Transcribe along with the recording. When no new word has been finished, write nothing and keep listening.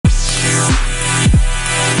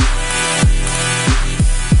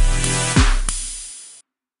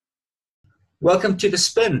Welcome to The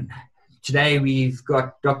Spin. Today we've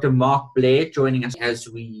got Dr. Mark Blair joining us as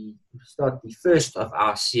we start the first of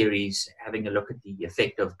our series, having a look at the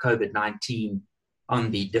effect of COVID-19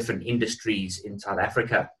 on the different industries in South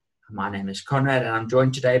Africa. My name is Conrad and I'm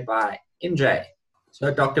joined today by MJ.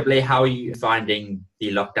 So Dr. Blair, how are you finding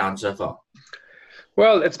the lockdown so far?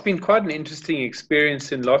 Well, it's been quite an interesting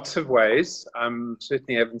experience in lots of ways. I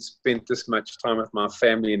certainly haven't spent this much time with my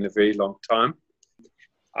family in a very long time.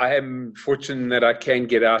 I am fortunate that I can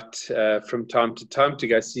get out from time to time to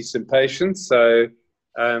go see some patients. So,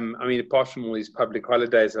 apart from all these public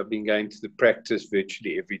holidays, I've been going to the practice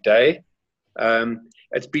virtually every day.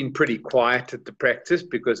 It's been pretty quiet at the practice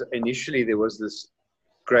because initially there was this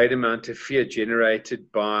great amount of fear generated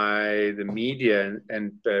by the media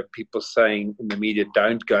and people saying in the media,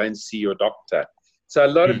 don't go and see your doctor. So a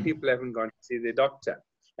lot of people haven't gone to see their doctor.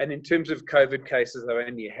 And in terms of COVID cases, I've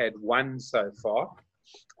only had one so far.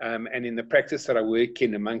 And in the practice that I work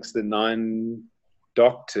in, amongst the 9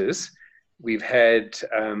 doctors, we've had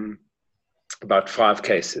about 5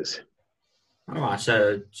 cases. Oh,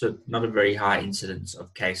 so not a very high incidence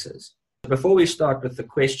of cases. Before we start with the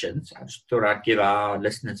questions, I just thought I'd give our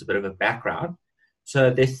listeners a bit of a background. So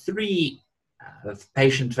there are 3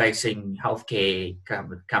 patient-facing healthcare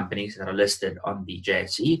companies that are listed on the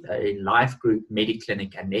JSE, Life Group,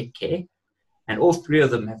 Mediclinic, and Netcare. And all 3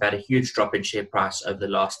 of them have had a huge drop in share price over the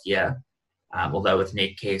last year, although with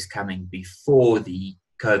Netcare's coming before the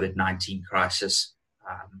COVID-19 crisis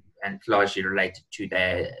and largely related to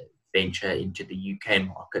their venture into the UK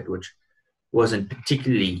market, which wasn't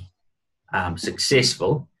particularly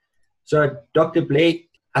successful. So, Dr. Blair,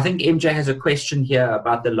 I think MJ has a question here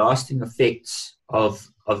about the lasting effects of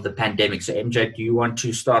the pandemic. So, MJ, do you want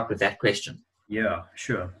to start with that question? Yeah,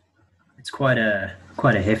 sure. It's quite a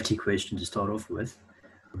hefty question to start off with.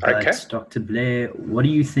 But okay. Dr. Blair, what do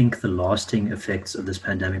you think the lasting effects of this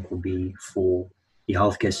pandemic will be for the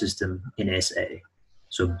healthcare system in SA?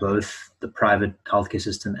 So both the private healthcare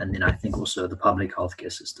system and then I think also the public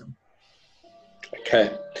healthcare system.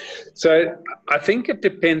 Okay. So I think it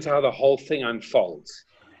depends how the whole thing unfolds.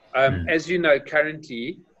 As you know,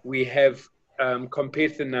 currently we have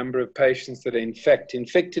compared to the number of patients that are in fact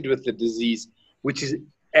infected with the disease, which is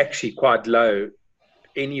actually quite low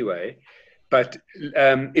anyway. But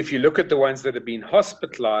if you look at the ones that have been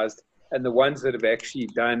hospitalized and the ones that have actually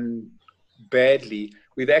done badly,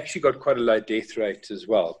 we've actually got quite a low death rate as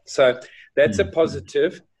well. So that's a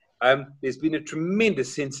positive. There's been a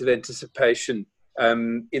tremendous sense of anticipation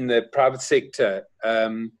in the private sector,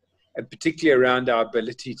 and particularly around our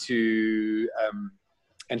ability to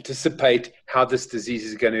anticipate how this disease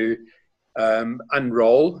is going to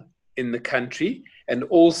unroll in the country, and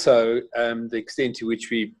also the extent to which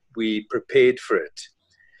we prepared for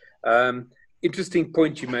it. Interesting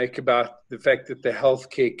point you make about the fact that the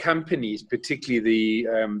healthcare companies, particularly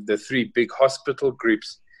the 3 big hospital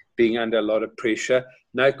groups, being under a lot of pressure.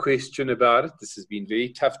 No question about it. This has been very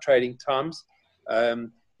tough trading times.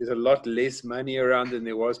 There's a lot less money around than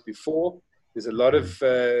there was before. There's a lot of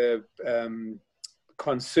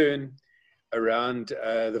concern around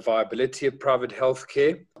the viability of private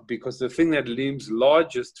healthcare, because the thing that looms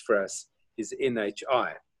largest for us is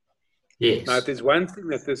NHI. Yes. Now, if there's one thing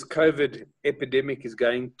that this COVID epidemic is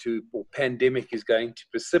going to, or pandemic is going to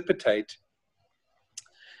precipitate,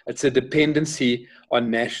 it's a dependency on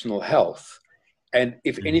national health. And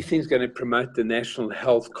if anything's going to promote the national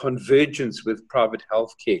health convergence with private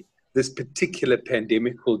healthcare, this particular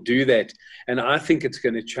pandemic will do that. And I think it's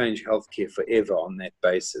going to change healthcare forever on that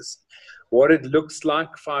basis. What it looks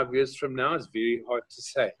like 5 years from now is very hard to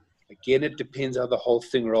say. Again, it depends how the whole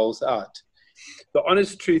thing rolls out. The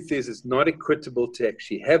honest truth is it's not equitable to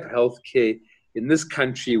actually have healthcare in this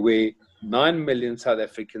country where 9 million South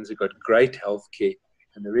Africans have got great healthcare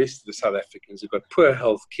and the rest of the South Africans have got poor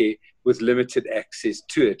healthcare with limited access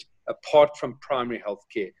to it, apart from primary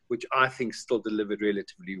healthcare, which I think still delivered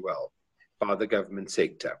relatively well by the government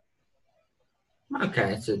sector.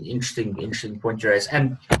 Okay, it's an interesting point you raise.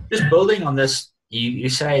 And just building on this, you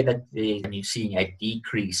say that you're seeing a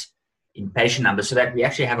decrease in patient numbers, so that we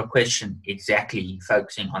actually have a question exactly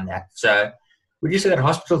focusing on that. So would you say that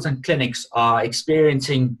hospitals and clinics are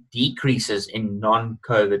experiencing decreases in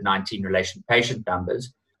non-COVID-19 related patient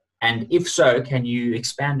numbers? And if so, can you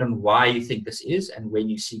expand on why you think this is and when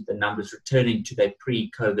you see the numbers returning to their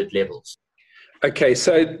pre-COVID levels? Okay,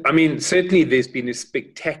 so certainly there's been a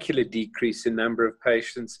spectacular decrease in number of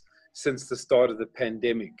patients since the start of the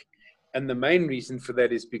pandemic. And the main reason for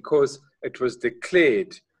that is because it was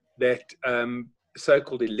declared that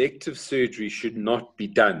so-called elective surgery should not be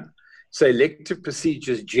done. So elective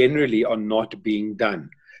procedures generally are not being done.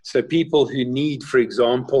 So people who need, for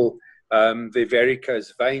example, their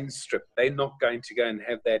varicose vein strip, they're not going to go and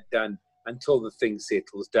have that done until the thing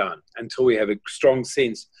settles down, until we have a strong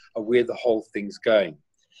sense of where the whole thing's going.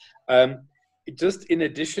 Just in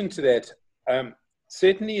addition to that,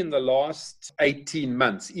 certainly in the last 18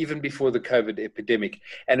 months, even before the COVID epidemic,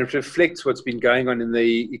 and it reflects what's been going on in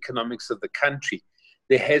the economics of the country,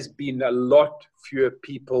 there has been a lot fewer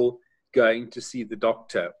people going to see the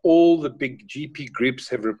doctor. All the big GP groups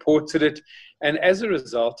have reported it, and as a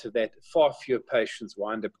result of that, far fewer patients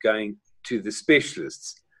wind up going to the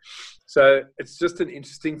specialists. So it's just an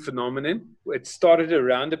interesting phenomenon. It started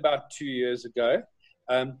around about 2 years ago.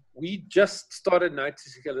 We just started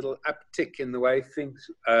noticing a little uptick in the way things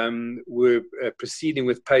were proceeding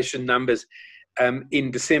with patient numbers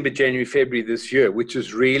in December, January, February this year, which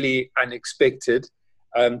was really unexpected.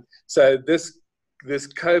 So this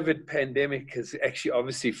COVID pandemic has actually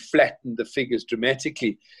obviously flattened the figures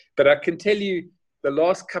dramatically. But I can tell you the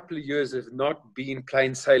last couple of years have not been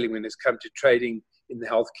plain sailing when it's come to trading in the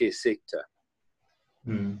healthcare sector.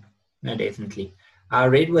 No, definitely. I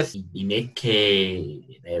read with the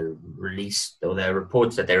Netcare, their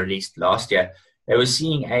reports that they released last year, they were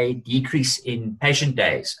seeing a decrease in patient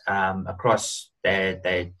days across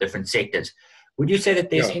their different sectors. Would you say that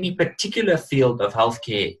there's any particular field of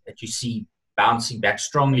healthcare that you see bouncing back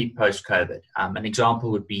strongly post-COVID? An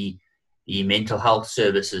example would be the mental health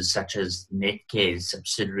services such as Netcare's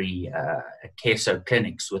subsidiary Careso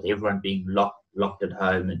clinics, with everyone being locked at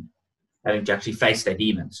home and having to actually face their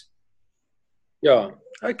demons. Yeah.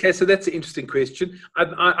 Okay. So that's an interesting question.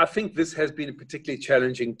 I think this has been a particularly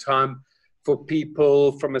challenging time for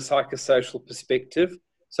people from a psychosocial perspective.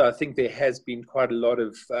 So I think there has been quite a lot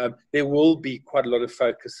of, there will be quite a lot of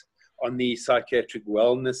focus on the psychiatric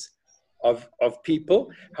wellness of people.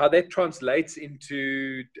 How that translates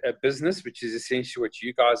into a business, which is essentially what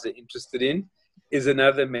you guys are interested in, is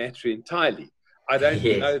another matter entirely. I don't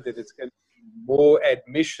know that it's going to be more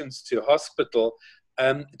admissions to hospital.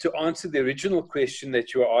 To answer the original question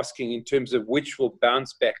that you were asking in terms of which will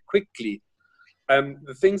bounce back quickly,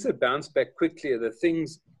 the things that bounce back quickly are the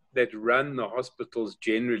things that run the hospitals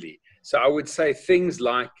generally. So I would say things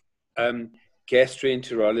like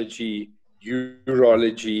gastroenterology,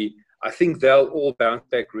 urology, I think they'll all bounce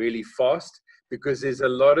back really fast because there's a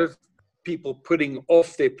lot of people putting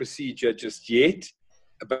off their procedure just yet,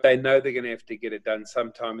 but they know they're going to have to get it done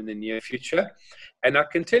sometime in the near future. And I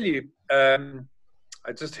can tell you,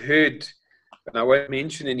 I just heard, and I won't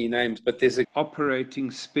mention any names, but there's an operating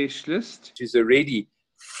specialist who's already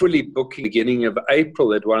fully booking beginning of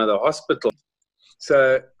April at one of the hospitals.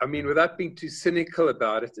 So, I mean, without being too cynical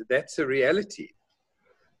about it, that's a reality.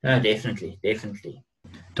 No, definitely.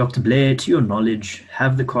 Dr. Blair, to your knowledge,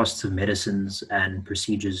 have the costs of medicines and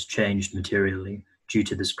procedures changed materially due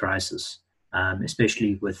to this crisis,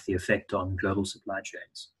 especially with the effect on global supply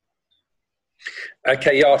chains?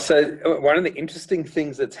 Okay, yeah. So one of the interesting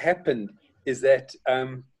things that's happened is that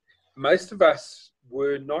most of us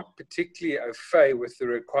were not particularly au fait with the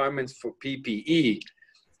requirements for PPE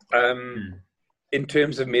in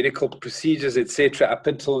terms of medical procedures, etc. Up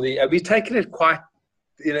until we've taken it quite,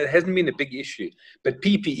 it hasn't been a big issue, but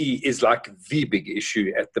PPE is like the big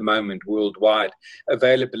issue at the moment worldwide.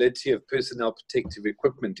 Availability of personnel protective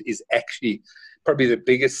equipment is actually probably the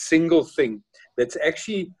biggest single thing that's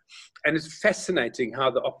actually, and it's fascinating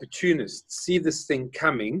how the opportunists see this thing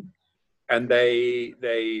coming and they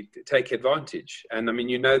take advantage. And I mean,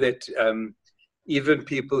 you know that even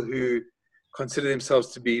people who consider themselves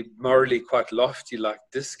to be morally quite lofty, like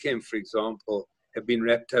Dis-Chem, for example, have been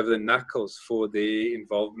wrapped over the knuckles for their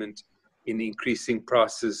involvement in increasing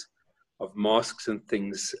prices of masks and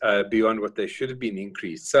things beyond what they should have been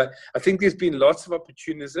increased. So I think there's been lots of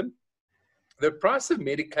opportunism. The price of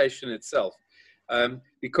medication itself,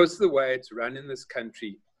 because of the way it's run in this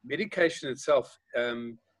country, medication itself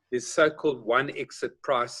is so-called one-exit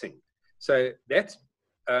pricing. So that's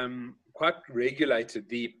quite regulated,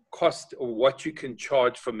 the cost of what you can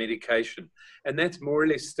charge for medication. And that's more or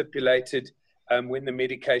less stipulated when the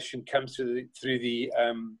medication comes through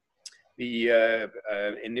the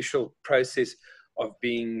initial process of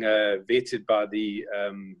being vetted by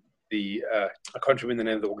I can't remember the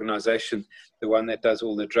name of the organization, the one that does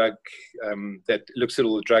all the drug, that looks at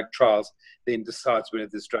all the drug trials, then decides whether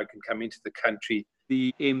this drug can come into the country.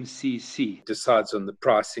 The MCC decides on the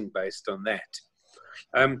pricing based on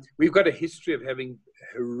that. We've got a history of having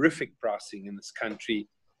horrific pricing in this country,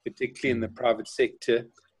 particularly in the private sector.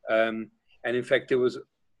 And in fact, there was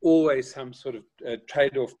always some sort of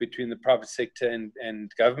trade-off between the private sector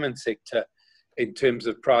and government sector in terms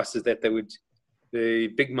of prices that they would the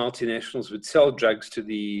big multinationals would sell drugs to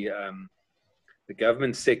the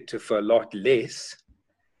government sector for a lot less,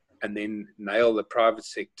 and then nail the private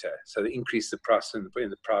sector. So they increase the price in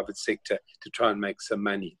the private sector to try and make some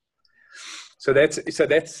money. But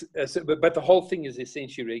the whole thing is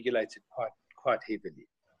essentially regulated quite heavily.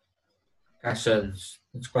 So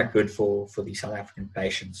it's quite good for the South African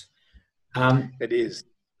patients. It is.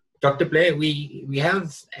 Dr. Blair, we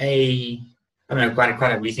have quite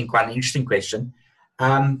an interesting question.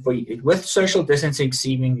 With social distancing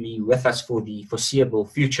seemingly with us for the foreseeable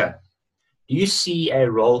future, do you see a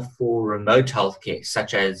role for remote healthcare,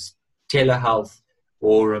 such as telehealth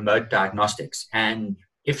or remote diagnostics? And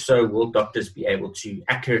if so, will doctors be able to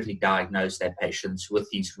accurately diagnose their patients with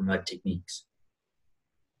these remote techniques?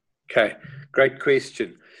 Okay, great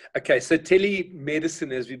question. Okay, so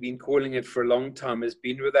telemedicine, as we've been calling it for a long time, has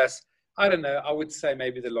been with us, I don't know, I would say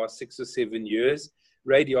maybe the last 6 or 7 years.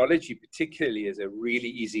 Radiology particularly is a really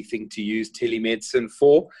easy thing to use telemedicine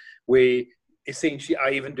for, where essentially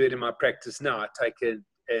I even do it in my practice now. I take an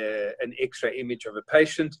X-ray image of a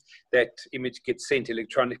patient. That image gets sent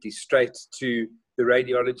electronically straight to the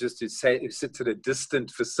radiologist who sits at a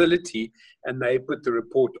distant facility, and they put the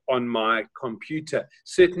report on my computer,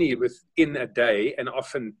 certainly within a day and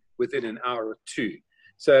often within an hour or two.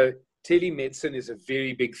 So telemedicine is a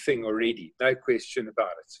very big thing already, no question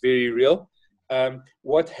about it. It's very real.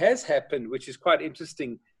 What has happened, which is quite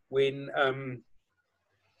interesting, when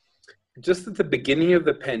just at the beginning of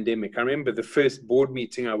the pandemic, I remember the first board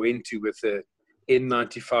meeting I went to with a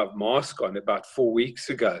N95 mask on about 4 weeks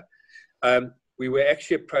ago. We were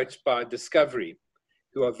actually approached by Discovery,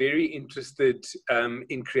 who are very interested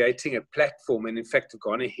in creating a platform, and in fact have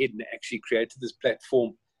gone ahead and actually created this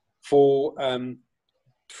platform for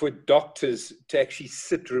doctors to actually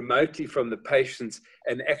sit remotely from the patients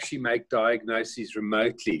and actually make diagnoses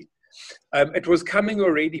remotely. It was coming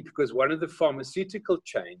already because one of the pharmaceutical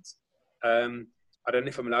chains, I don't know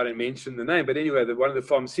if I'm allowed to mention the name, but anyway, one of the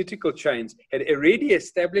pharmaceutical chains had already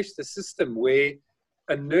established a system where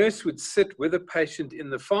a nurse would sit with a patient in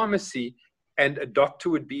the pharmacy and a doctor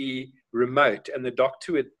would be remote, and the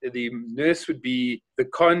nurse would be the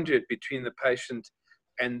conduit between the patient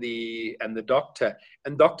and the doctor.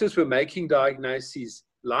 And doctors were making diagnoses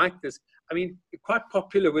like this. I mean, quite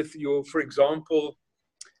popular with for example,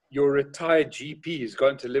 your retired GP who's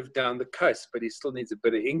going to live down the coast, but he still needs a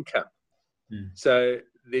bit of income. So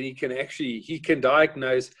then he can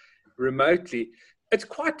diagnose remotely. It's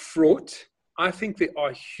quite fraught. I think there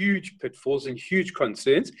are huge pitfalls and huge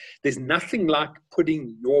concerns. There's nothing like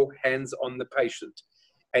putting your hands on the patient.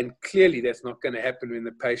 And clearly that's not going to happen when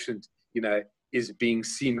the patient, is being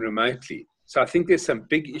seen remotely. So I think there's some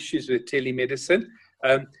big issues with telemedicine.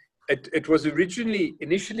 It was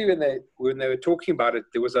initially when they were talking about it,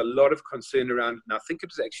 there was a lot of concern around it, and I think it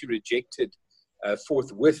was actually rejected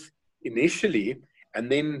forthwith initially. And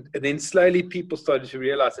then slowly people started to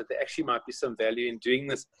realize that there actually might be some value in doing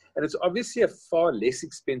this. And it's obviously a far less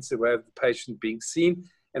expensive way of the patient being seen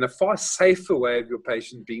and a far safer way of your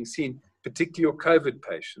patient being seen, particularly your COVID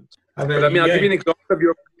patient. I'll give you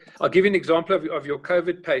an example of your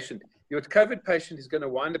COVID patient. Your COVID patient is going to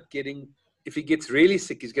wind up getting, if he gets really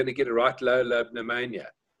sick, he's going to get a right lower lobe pneumonia.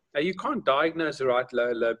 Now, you can't diagnose a right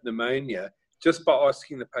lower lobe pneumonia just by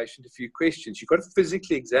asking the patient a few questions. You've got to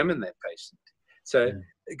physically examine that patient. So,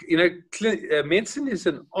 medicine is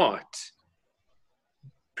an art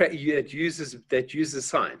that uses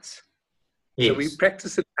science. Yes. So we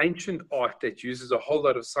practice an ancient art that uses a whole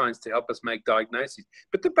lot of science to help us make diagnoses.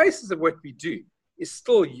 But the basis of what we do is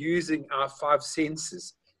still using our 5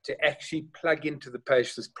 senses to actually plug into the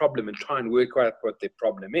patient's problem and try and work out what their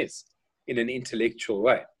problem is in an intellectual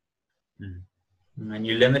way. And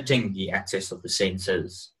you're limiting the access of the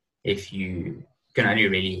senses if you can only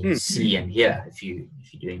really see and hear if you're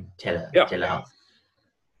doing telehealth.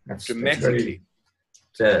 That's dramatically.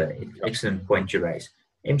 It's an excellent point you raise.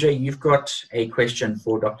 MJ, you've got a question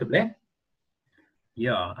for Dr. Blair?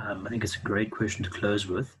 Yeah, I think it's a great question to close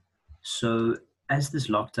with. So as this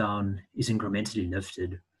lockdown is incrementally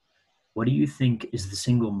lifted, what do you think is the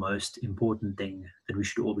single most important thing that we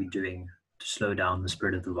should all be doing to slow down the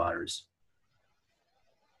spread of the virus?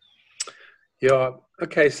 Yeah,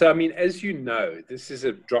 okay. So, as you know, this is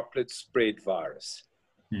a droplet spread virus.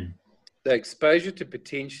 The exposure to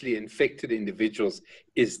potentially infected individuals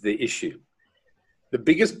is the issue. The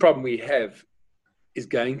biggest problem we have is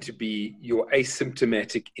going to be your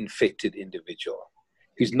asymptomatic infected individual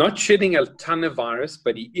who's not shedding a ton of virus,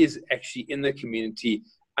 but he is actually in the community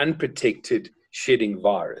unprotected shedding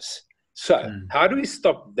virus. So how do we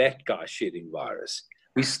stop that guy shedding virus?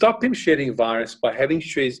 We stop him shedding virus by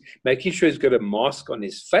making sure he's got a mask on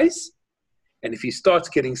his face. And if he starts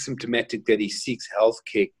getting symptomatic, that he seeks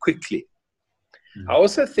healthcare quickly. I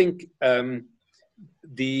also think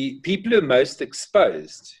the people who are most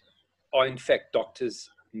exposed are, in fact, doctors,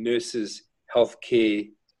 nurses, healthcare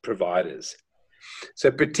providers.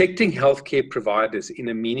 So protecting healthcare providers in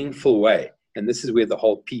a meaningful way, and this is where the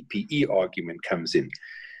whole PPE argument comes in.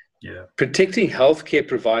 Yeah. Protecting healthcare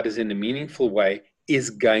providers in a meaningful way is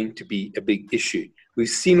going to be a big issue. We've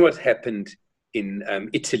seen what happened in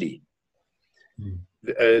Italy.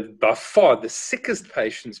 By far, the sickest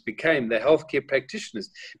patients became the healthcare practitioners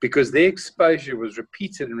because their exposure was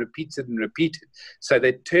repeated and repeated and repeated. So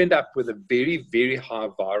they turned up with a very, very high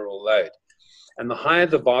viral load. And the higher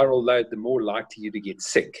the viral load, the more likely you to get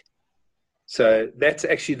sick. So that's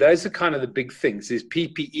actually, those are kind of the big things. There's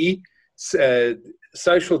PPE,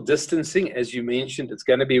 social distancing, as you mentioned, it's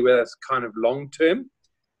going to be with us kind of long term.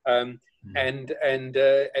 And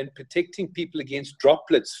protecting people against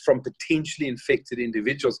droplets from potentially infected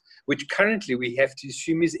individuals, which currently we have to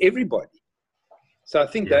assume is everybody. So I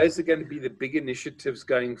think those are going to be the big initiatives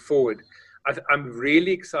going forward. I'm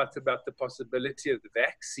really excited about the possibility of the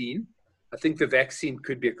vaccine. I think the vaccine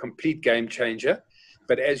could be a complete game changer.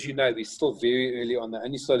 But as you know, we're still very early on. They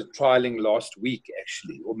only started trialing last week,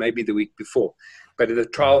 actually, or maybe the week before. But the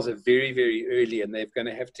trials are very, very early, and they're going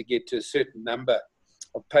to have to get to a certain number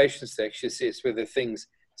of patients to actually assess whether things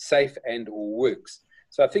safe and or works.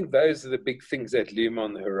 So I think those are the big things that loom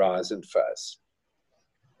on the horizon for us.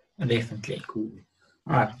 Definitely. Cool.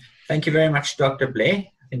 All right. Thank you very much, Dr. Blair.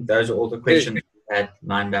 I think those are all the questions we had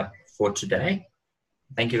lined up for today.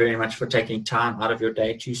 Thank you very much for taking time out of your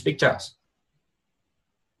day to speak to us.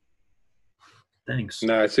 Thanks.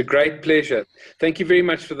 No, it's a great pleasure. Thank you very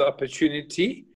much for the opportunity.